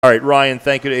All right, Ryan,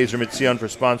 thank you to Ezer Mitzion for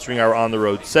sponsoring our On the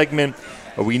Road segment.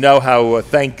 We know how,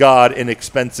 thank God,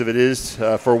 inexpensive it is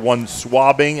for one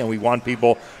swabbing, and we want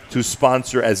people to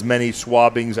sponsor as many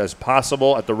swabbings as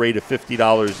possible at the rate of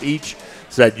 $50 each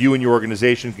so that you and your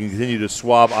organization can continue to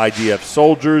swab IDF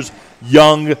soldiers,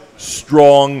 young,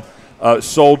 strong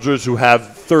soldiers who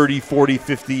have 30, 40,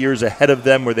 50 years ahead of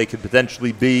them where they could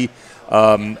potentially be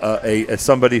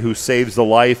somebody who saves the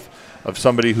life of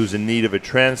somebody who's in need of a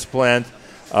transplant.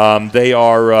 They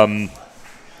are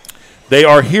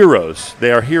heroes.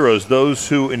 They are heroes. Those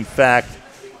who, in fact,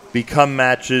 become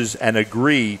matches and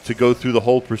agree to go through the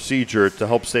whole procedure to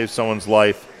help save someone's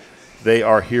life, they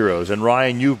are heroes. And,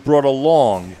 Ryan, you've brought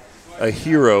along a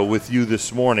hero with you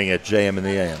this morning at JM in the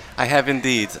AM. I have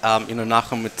indeed.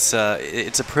 Nachum,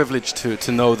 it's a privilege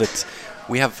to know that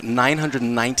we have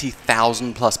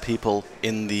 990,000 plus people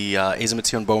in the Ezer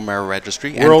Mitzion Bone Marrow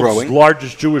Registry and growing. World's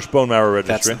largest Jewish bone marrow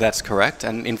registry. That's correct.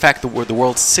 And in fact, the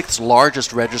world's sixth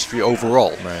largest registry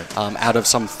overall, right. Out of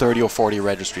some 30 or 40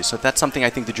 registries. So that's something I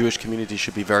think the Jewish community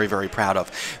should be very, very proud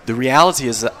of. The reality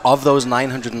is that of those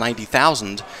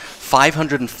 990,000,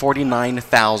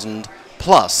 549,000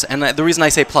 plus, and the reason I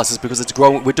say plus is because it's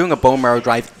growing. We're doing a bone marrow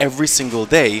drive every single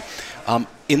day.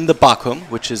 In the Bakum,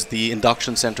 which is the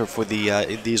induction center for the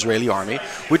Israeli army,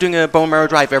 we're doing a bone marrow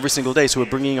drive every single day. So we're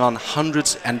bringing on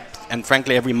hundreds and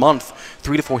frankly every month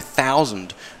 3,000 to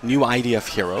 4,000 new IDF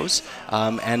heroes,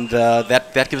 and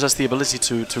that gives us the ability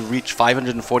to reach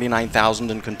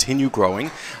 549,000 and continue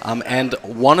growing. And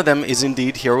one of them is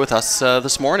indeed here with us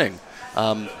this morning.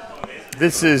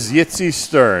 This is Yitzi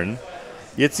Stern.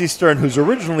 Yitzi Stern, who's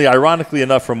originally, ironically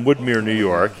enough, from Woodmere, New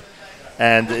York.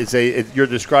 And you're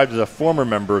described as a former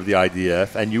member of the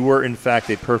IDF, and you were, in fact,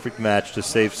 a perfect match to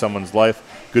save someone's life.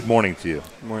 Good morning to you.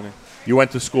 Good morning. You went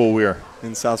to school where?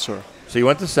 In South Shore. So you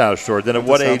went to South Shore. Then at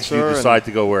what age did you decide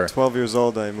to go where? 12 years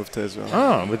old, I moved to Israel.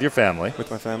 Oh, with your family.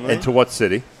 With my family. And to what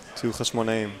city? To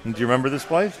Chashmonaim. And do you remember this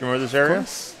place? Do you remember this area? Of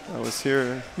course. I was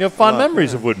here. You have fond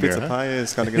memories of Woodmere, Pizza pie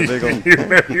is kind of a big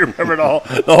You remember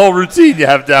the whole routine you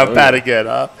have down pat again,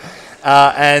 huh?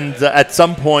 And at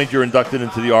some point, you're inducted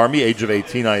into the Army, age of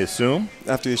 18, I assume.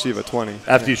 After Yeshiva, 20.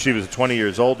 After Yeshiva is 20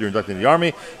 years old, you're inducted into the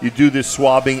Army. You do this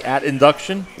swabbing at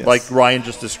induction, yes. like Ryan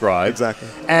just described. Exactly.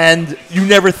 And you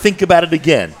never think about it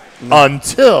again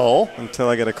until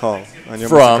I get a call.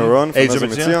 From Ezer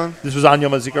Mitzion. This was on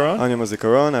Yom HaZikaron? On Yom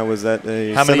HaZikaron. I was at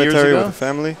a cemetery with a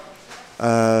family.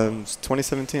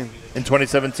 2017. In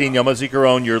 2017, Yom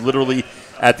HaZikaron, you're literally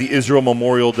at the Israel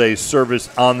Memorial Day service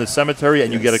on the cemetery,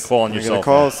 and yes. you get a call on your cell phone. You get a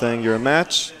call saying you're a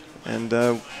match, and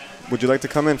would you like to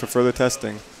come in for further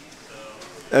testing?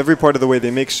 Every part of the way,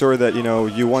 they make sure that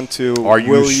you want to. Are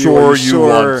you sure you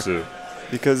want to?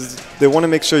 Because they want to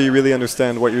make sure you really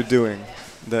understand what you're doing,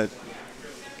 that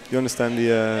you understand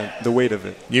the weight of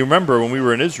it. You remember when we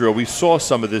were in Israel, we saw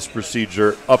some of this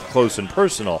procedure up close and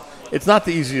personal. It's not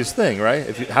the easiest thing,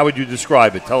 right? How would you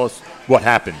describe it? Tell us what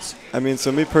happens. I mean,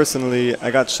 so me personally,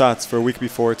 I got shots for a week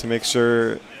before to make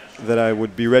sure that I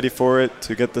would be ready for it,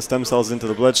 to get the stem cells into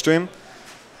the bloodstream.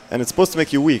 And it's supposed to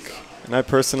make you weak. And I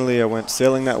personally, I went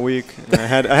sailing that week. And I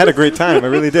had a great time. I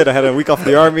really did. I had a week off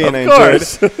the Army, and I enjoyed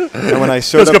it. And when I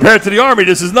showed up, compared to the Army,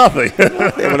 this is nothing.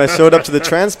 And when I showed up to the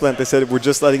transplant, they said, we're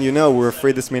just letting you know, we're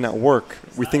afraid this may not work.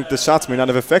 We think the shots may not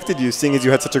have affected you, seeing as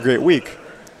you had such a great week.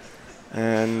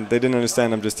 And they didn't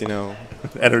understand. I'm just,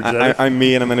 energetic. I'm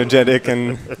me, and I'm energetic,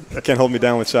 and can't hold me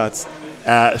down with shots.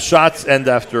 Shots end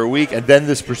after a week, and then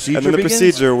this procedure And then the begins?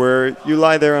 procedure where you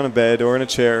lie there on a bed or in a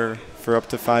chair for up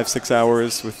to 5-6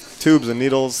 hours with tubes and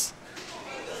needles.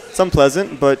 It's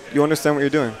unpleasant, but you understand what you're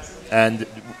doing. And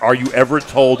are you ever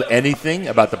told anything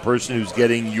about the person who's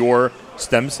getting your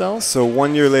stem cells? So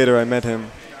 1 year later, I met him.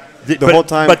 Whole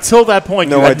time. But till that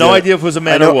point, you had no idea if it was a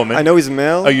man or a woman. I know he's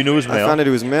male. Oh, you knew he was male? I found out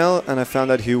he was male, and I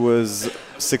found out he was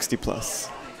 60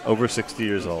 plus. Over 60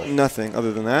 years old. Nothing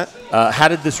other than that. How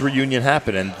did this reunion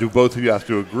happen? And do both of you have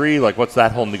to agree? Like, what's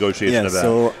that whole negotiation about?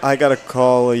 So I got a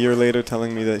call a year later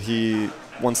telling me that he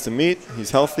wants to meet. He's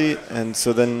healthy. And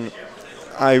so then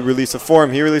I release a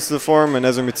form. He releases a form, and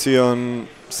Ezer Mitzion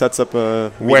sets up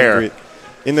a meet and greet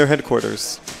in their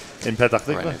headquarters. In Petach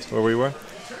Tikva, right. Where we were?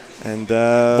 And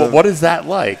what is that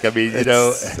like? I mean,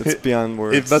 it's beyond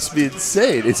words. It must be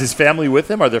insane. Is his family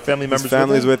with him? Are there family members with him? His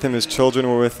family's with him. His children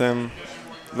were with him.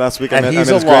 Last week I met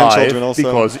his grandchildren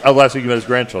also. Last week you met his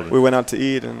grandchildren. We went out to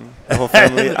eat, and the whole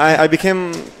family. I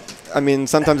became,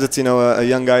 sometimes it's, a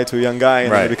young guy to a young guy,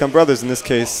 and they become brothers. In this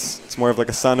case, it's more of like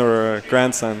a son or a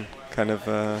grandson kind of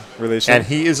relation. And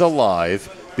he is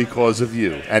alive because of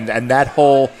you. And that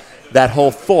whole that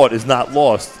whole thought is not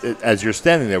lost as you're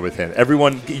standing there with him.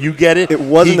 Everyone, you get it. It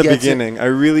was he in the gets beginning. I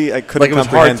couldn't Like, it was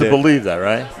comprehend hard to believe that,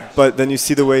 right? But then you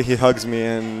see the way he hugs me,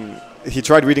 and he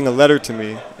tried reading a letter to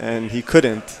me, and he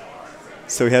couldn't.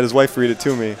 So he had his wife read it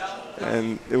to me,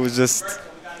 and it was just,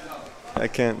 I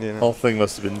can't, The whole thing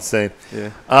must have been insane.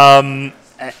 Yeah.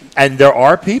 And there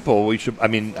are people,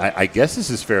 I guess this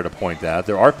is fair to point out,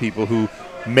 there are people who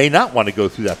may not want to go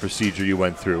through that procedure you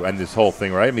went through and this whole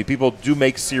thing, right? I mean, people do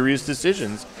make serious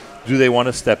decisions. Do they want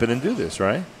to step in and do this,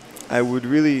 right? I would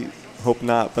really hope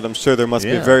not, but I'm sure there must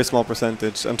be Yeah. a very small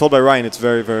percentage. I'm told by Ryan it's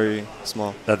very, very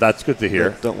small. That's good to hear.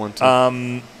 That don't want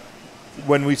to.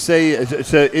 When we say,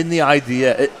 so in the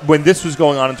idea, when this was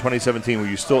going on in 2017, were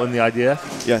you still in the idea?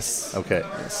 Yes. Okay.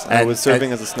 Yes. I was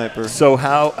serving as a sniper. So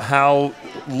how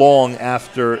long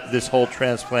after this whole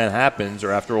transplant happens,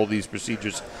 or after all these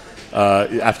procedures,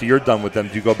 after you're done with them,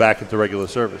 do you go back into regular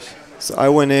service? So I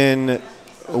went in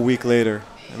a week later.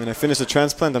 I mean, I finished the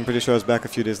transplant. I'm pretty sure I was back a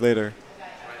few days later.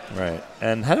 Right.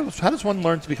 And how does one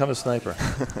learn to become a sniper?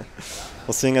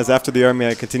 Well, seeing as after the Army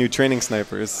I continued training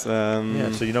snipers.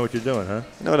 Yeah, so you know what you're doing, huh?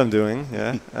 I know what I'm doing,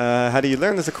 yeah. How do you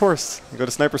learn? There's a course. You go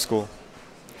to sniper school.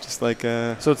 Just like...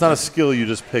 So it's not a skill you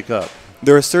just pick up.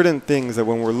 There are certain things that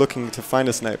when we're looking to find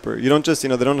a sniper, you don't just, they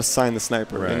don't assign the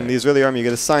sniper. Right. In the Israeli Army, you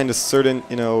get assigned a certain,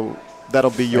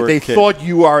 that'll be your They kit. thought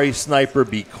you are a sniper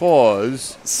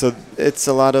because... So it's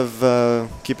a lot of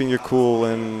keeping your cool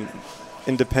and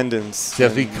independence. You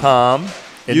have to be calm,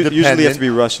 independent. Usually you have to be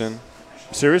Russian.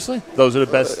 Seriously? Those are the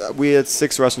best? We had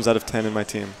 6 Russians out of 10 in my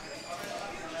team.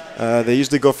 They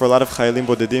usually go for a lot of Chayalim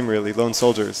Bodedim, really, lone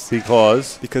soldiers.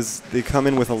 Because they come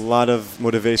in with a lot of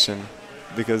motivation.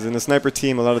 Because in a sniper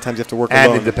team, a lot of times you have to work and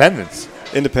alone. independence.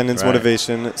 Independence, Right.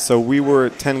 motivation. So we were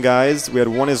 10 guys. We had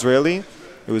 1 Israeli.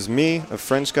 It was me, a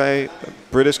French guy, a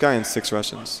British guy, and 6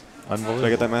 Russians. Unbelievable. Did I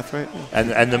get that math right?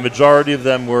 And the majority of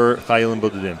them were Chayalim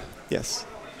Bodedim. Yes.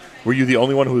 Were you the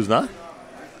only one who was not?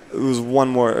 It was one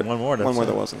more. One more, that's it.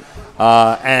 that wasn't.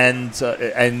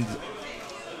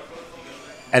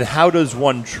 And how does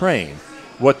one train?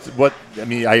 I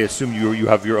mean, I assume you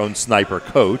have your own sniper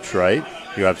coach, right?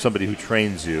 You have somebody who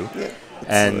trains you. Yeah.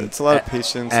 It's a lot of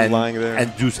patience and lying there.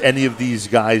 And do any of these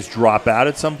guys drop out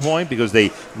at some point because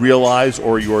they realize,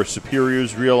 or your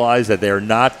superiors realize, that they're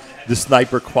not the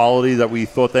sniper quality that we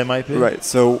thought they might be? Right.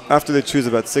 So after they choose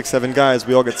about 6, 7 guys,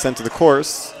 we all get sent to the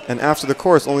course. And after the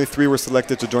course, only 3 were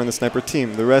selected to join the sniper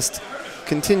team. The rest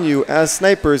continue as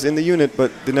snipers in the unit,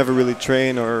 but they never really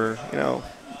train or,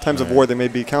 times of war they may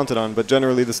be counted on. But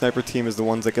generally, the sniper team is the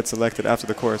ones that get selected after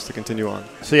the course to continue on.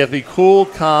 So you have to be cool,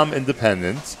 calm,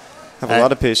 independent. Have a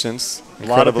lot of patience. A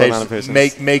lot of amount of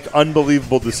patience. Make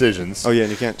unbelievable decisions. Oh, yeah,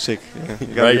 and you can't shake. Yeah. You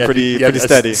got to Right? be pretty You have to-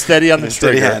 steady. Steady on the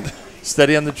Steady trigger. hand.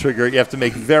 Steady on the trigger. You have to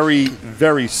make very,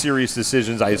 very serious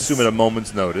decisions, I assume, at a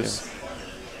moment's notice.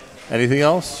 Anything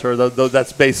else? Or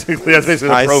that's basically the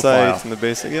profile. Eyesight and the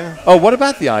basic, yeah. Oh, what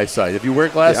about the eyesight? If you wear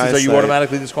glasses, are you eyesight.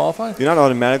 automatically disqualified? You're not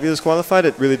automatically disqualified.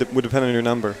 It really would depend on your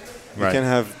number. You Right. can't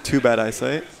have too bad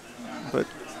eyesight, but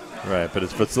Right, but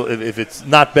if it's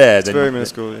not bad, it's then very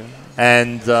minuscule, yeah.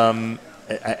 And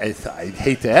I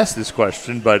hate to ask this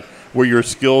question, but were your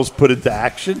skills put into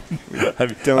action?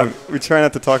 We try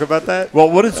not to talk about that. Well,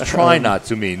 what does try not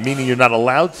to mean? Meaning you're not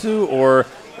allowed to, or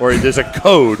there's a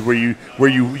code where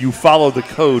you follow the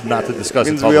code not to discuss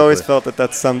it publicly? We always felt that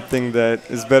that's something that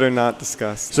is better not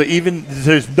discussed. So even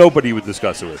there's nobody you would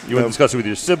discuss it with. You would discuss it with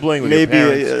your sibling, with Maybe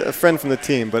your parents. a friend from the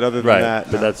team, but other than Right,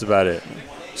 that, but no. that's about it.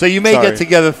 So you may Sorry. get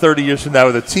together 30 years from now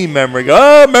with a team member and go,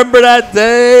 oh, remember that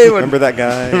day? When Remember that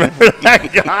guy?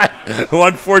 that guy who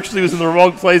unfortunately was in the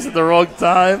wrong place at the wrong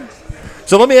time?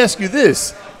 So let me ask you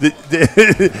this.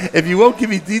 If you won't give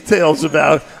me details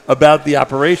about the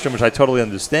operation, which I totally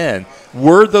understand,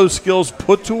 were those skills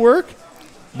put to work?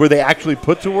 Were they actually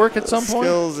put to work at some point?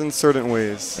 Skills in certain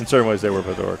ways. In certain ways they were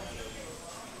put to work.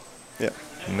 Yeah.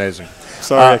 Amazing.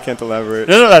 Sorry, I can't elaborate.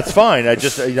 No, that's fine. I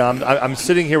just, I'm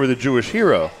sitting here with a Jewish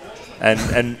hero,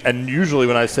 and usually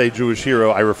when I say Jewish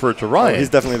hero, I refer to Ryan. He's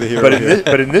definitely the hero.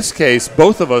 But in this case,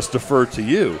 both of us defer to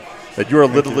you. That you're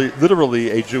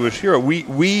literally a Jewish hero.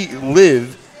 We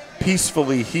live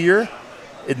peacefully here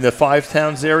in the Five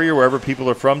Towns area, wherever people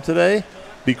are from today,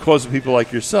 because of people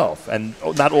like yourself. And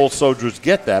not all soldiers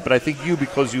get that, but I think you,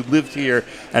 because you lived here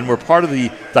and were part of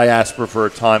the diaspora for a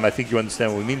time, I think you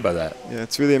understand what we mean by that. Yeah,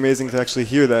 it's really amazing to actually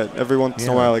hear that. Every once in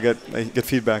a while I get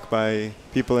feedback by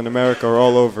people in America or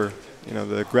all over,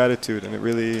 the gratitude, and it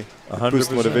really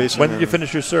boosts 100%. motivation. When did you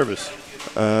finish your service?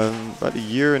 About a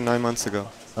year and 9 months ago.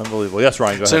 Unbelievable. Yes,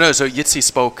 Ryan, go So ahead. so Yitzi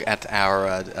spoke at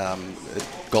our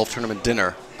golf tournament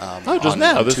dinner just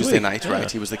now, on this Tuesday week. night, Yeah.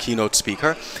 right? He was the keynote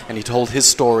speaker, and he told his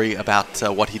story about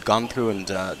what he'd gone through, and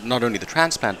not only the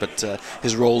transplant, but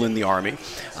his role in the army.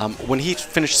 When he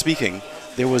finished speaking,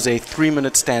 there was a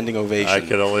 3-minute standing ovation. I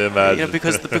can only imagine.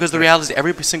 Because the reality is,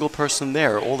 every single person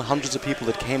there, all the hundreds of people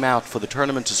that came out for the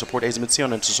tournament to support Ezer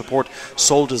Mizion and to support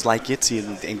soldiers like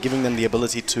Yitzi and giving them the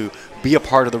ability to be a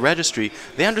part of the registry,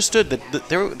 they understood that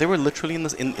they were literally in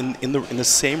the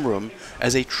same room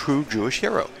as a true Jewish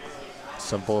hero.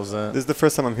 Simple as that. This is the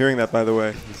first time I'm hearing that, by the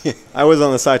way. I was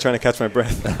on the side trying to catch my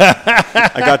breath.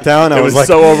 I got down. I It was was like,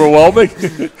 so overwhelming.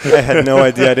 I had no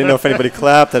idea. I didn't know if anybody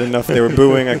clapped. I didn't know if they were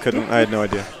booing. I had no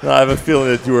idea. No, I have a feeling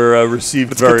that you were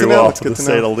received It's good very to know. well, It's good to to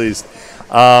say know. the least.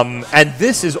 And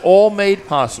this is all made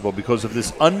possible because of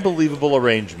this unbelievable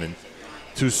arrangement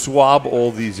to swab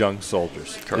all these young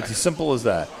soldiers. Correct. It's as simple as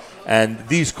that. And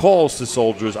these calls to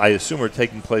soldiers, I assume, are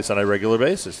taking place on a regular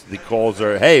basis. The calls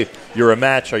are, hey, you're a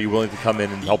match. Are you willing to come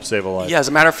in and help save a life? Yeah, as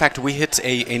a matter of fact, we hit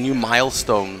a new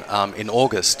milestone in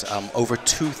August. Over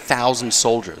 2,000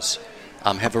 soldiers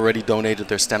have already donated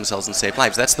their stem cells and saved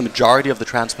lives. That's the majority of the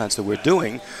transplants that we're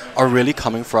doing are really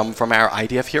coming from our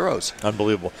IDF heroes.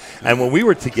 Unbelievable. And when we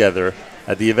were together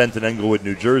at the event in Englewood,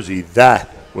 New Jersey, that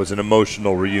was an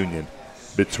emotional reunion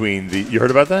between the... You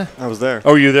heard about that? I was there.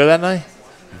 Oh, were you there that night?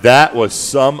 That was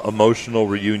some emotional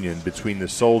reunion between the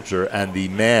soldier and the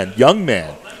man, young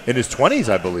man, in his 20s,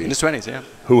 I believe. In his 20s, yeah.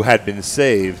 Who had been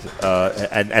saved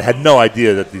and had no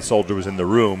idea that the soldier was in the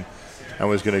room and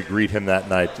was going to greet him that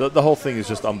night. The whole thing is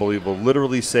just unbelievable,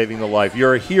 literally saving the life.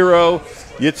 You're a hero,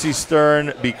 Yitzi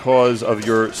Stern, because of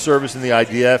your service in the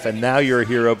IDF, and now you're a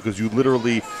hero because you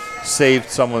literally saved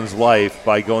someone's life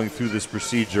by going through this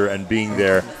procedure and being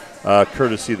there,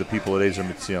 courtesy of the people at Ezer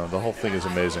Mizion. The whole thing is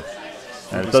amazing.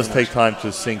 And it does take time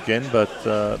to sink in, but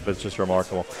it's just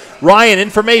remarkable. Ryan,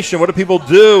 information. What do people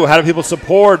do? How do people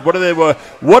support? What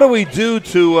do we do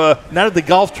to now that the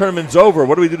golf tournament's over?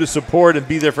 What do we do to support and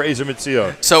be there for Ezer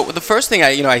Mizion? So the first thing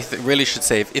I really should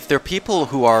say, if there are people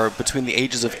who are between the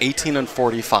ages of 18 and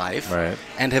 45 Right.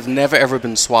 and have never ever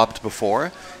been swabbed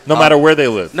before, No matter where they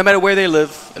live. no matter where they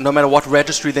live, no matter what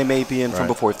registry they may be in from Right.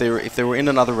 before, if they were in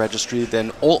another registry,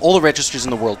 then all the registries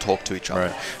in the world talk to each other.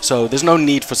 Right. So there's no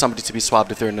need for somebody to be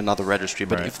swabbed if they're in another registry.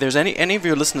 But Right. if there's any of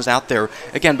your listeners out there,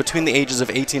 again, between the ages of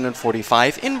 18 and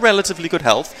 45, in relatively good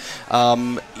health,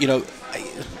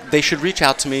 they should reach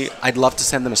out to me. I'd love to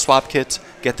send them a swab kit,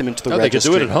 get them into the Oh, they could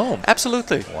registry. do it at home.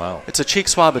 Absolutely. Wow. It's a cheek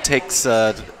swab. It takes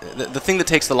the thing that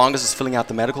takes the longest is filling out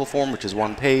the medical form, which is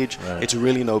 1 page. Right. It's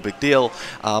really no big deal.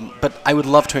 But I would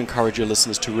love to encourage your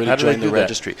listeners to really How do they join the do that?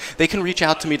 registry. They can reach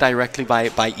out to me directly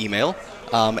by email.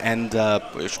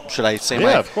 Should I say Yeah,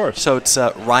 my? of course. So it's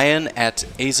Ryan at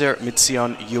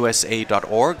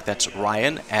ezermizion.usa.org. That's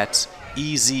Ryan at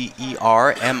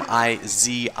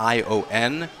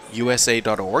EZERMIZION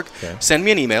USA.org. Okay. Send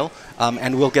me an email,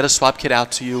 and we'll get a swab kit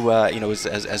out to you,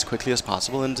 as quickly as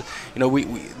possible. And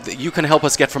you can help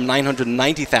us get from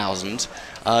 990,000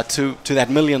 to that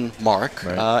million mark,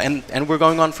 Right. and we're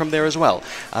going on from there as well.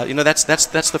 That's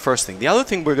the first thing. The other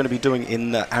thing we're going to be doing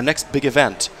in our next big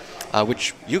event,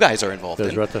 which you guys are involved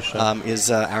in, is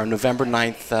our November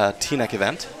 9th TNEC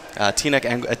event.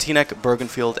 TNEC,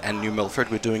 Bergenfield, and New Milford.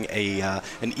 We're doing an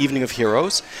evening of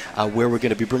heroes where we're going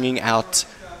to be bringing out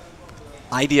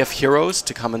IDF heroes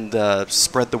to come and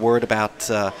spread the word about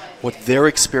what their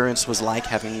experience was like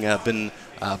having been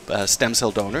stem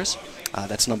cell donors.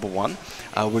 That's number one.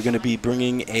 We're going to be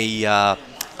bringing a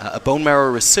bone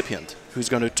marrow recipient who's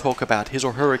going to talk about his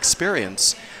or her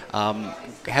experience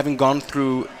having gone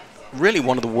through really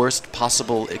one of the worst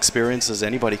possible experiences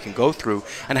anybody can go through,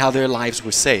 and how their lives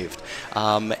were saved.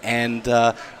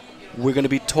 We're going to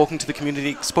be talking to the community,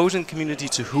 exposing the community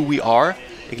to who we are,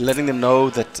 letting them know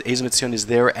that Ezer Mizion is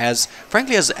there as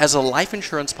a life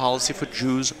insurance policy for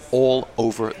Jews all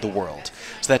over the world.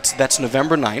 So that's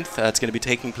November 9th. It's going to be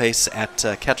taking place at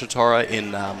Keter Torah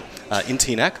in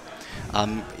Teaneck.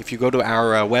 If you go to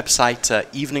our website,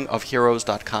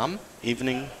 eveningofheroes.com,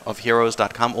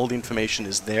 eveningofheroes.com. All the information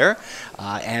is there.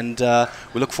 And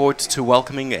we look forward to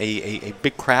welcoming a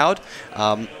big crowd.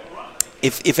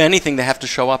 If anything, they have to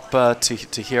show up to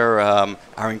hear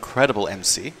our incredible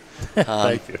MC.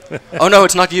 Thank you. Oh, no,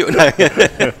 it's not you.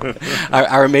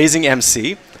 Our amazing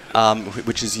MC.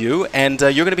 Which is you, and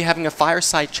you're going to be having a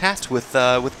fireside chat with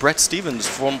Brett Stevens,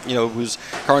 who's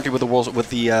currently with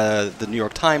the New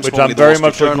York Times, Which formerly I'm the Wall very Street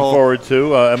much looking Journal. forward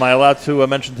to. Am I allowed to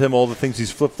mention to him all the things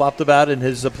he's flip-flopped about in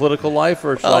his political life?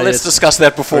 Or should I Let's discuss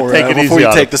that before take it you easy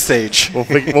on take him. the stage. We'll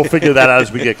figure that out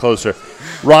as we get closer.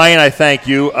 Ryan, I thank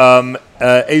you.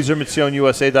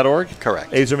 AzerMitzionUSA.org?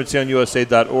 Correct.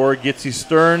 AzerMitzionUSA.org. Yitzi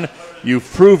Stern, you've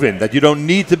proven that you don't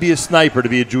need to be a sniper to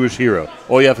be a Jewish hero.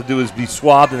 All you have to do is be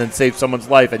swabbed and then save someone's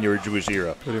life, and you're a Jewish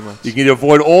hero. Pretty much. You can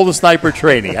avoid all the sniper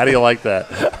training. How do you like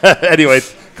that? Anyway,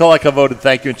 Kol HaKavod, and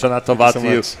thank you, and Shana Tova to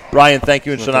you. Brian, thank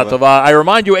you, and Shana Tova. I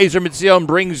remind you, Ezer Mitzion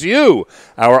brings you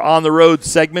our on-the-road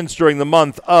segments during the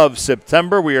month of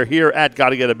September. We are here at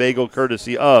Gotta Get a Bagel,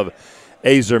 courtesy of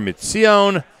Ezer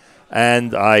Mitzion.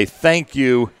 And I thank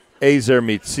you, Ezer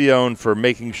Mitzion, for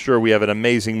making sure we have an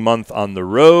amazing month on the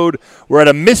road. We're at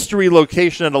a mystery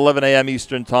location at 11 a.m.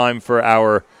 Eastern Time for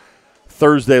our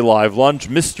Thursday live lunch.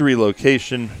 Mystery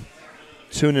location.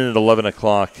 Tune in at 11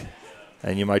 o'clock,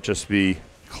 and you might just be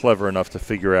clever enough to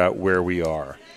figure out where we are.